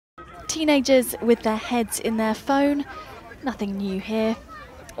Teenagers with their heads in their phone, nothing new here.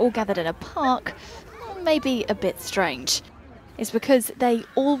 All gathered in a park, maybe a bit strange. It's because they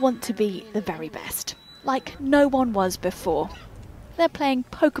all want to be the very best, like no one was before. They're playing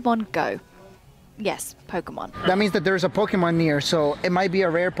Pokemon Go. Yes, Pokemon. That means that there's a Pokemon near, so it might be a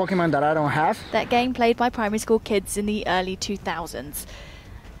rare Pokemon that I don't have. That game played by primary school kids in the early 2000s.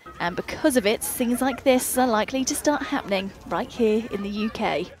 And because of it, things like this are likely to start happening right here in the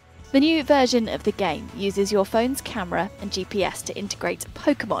UK. The new version of the game uses your phone's camera and GPS to integrate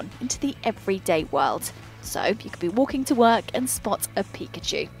Pokemon into the everyday world. So you could be walking to work and spot a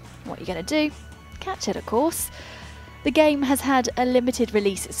Pikachu. What are you going to do? Catch it, of course. The game has had a limited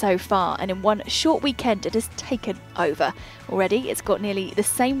release so far, and in one short weekend it has taken over. Already it's got nearly the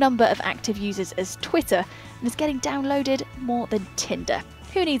same number of active users as Twitter and is getting downloaded more than Tinder.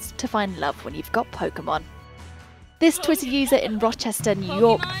 Who needs to find love when you've got Pokemon? This Twitter user in Rochester, New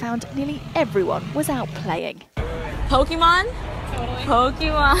York found nearly everyone was out playing. Pokemon?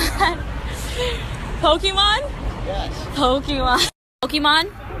 Pokemon? Pokemon? Yes. Pokemon.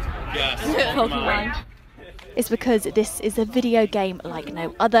 Pokemon? Yes. Pokemon. It's because this is a video game like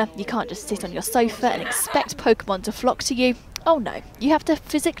no other. You can't just sit on your sofa and expect Pokemon to flock to you. Oh no, you have to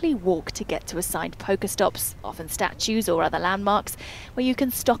physically walk to get to assigned Pokestops, often statues or other landmarks, where you can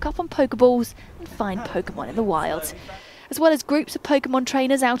stock up on Pokeballs and find Pokemon in the wild. As well as groups of Pokemon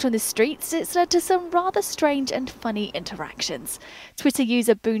trainers out on the streets, it's led to some rather strange and funny interactions. Twitter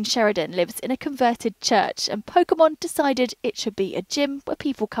user Boone Sheridan lives in a converted church, and Pokemon decided it should be a gym where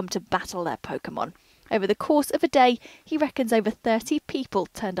people come to battle their Pokemon. Over the course of a day, he reckons over 30 people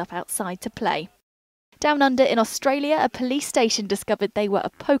turned up outside to play. Down under in Australia, a police station discovered they were a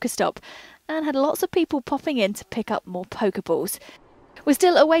Pokestop and had lots of people popping in to pick up more Pokeballs. We're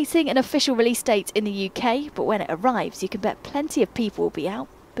still awaiting an official release date in the UK, but when it arrives, you can bet plenty of people will be out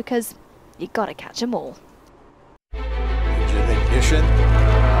because you gotta catch them all. Engine ignition.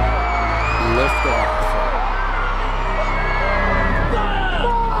 Lift off.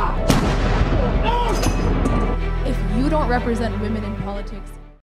 If you don't represent women in politics,